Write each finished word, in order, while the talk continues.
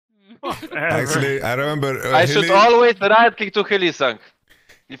Actually, I remember I should always right click to Hylissang.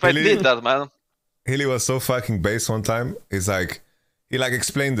 If I did that, man. Hilly was so fucking base one time. He's like, he like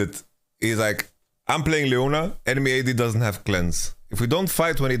explained it. He's like, I'm playing Leona, enemy AD doesn't have cleanse. If we don't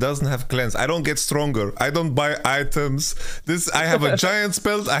fight when he doesn't have cleanse, I don't get stronger. I don't buy items. I have a giant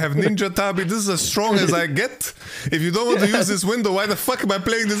spell, I have Ninja Tabi, this is as strong as I get. If you don't want to use this window, why the fuck am I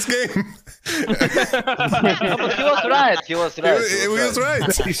playing this game? No, but he was right, he was right. He was right.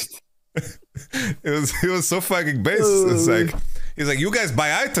 He was so fucking base. It's like, he's like, you guys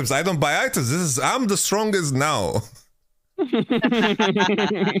buy items, I don't buy items. I'm the strongest now.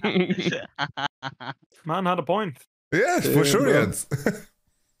 Man had a point. Yeah, for sure. Yes.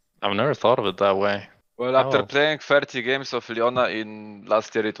 I've never thought of it that way. Well, after playing 30 games of Leona in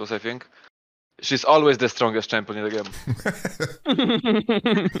last year, it was, I think, she's always the strongest champion in the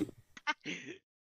game.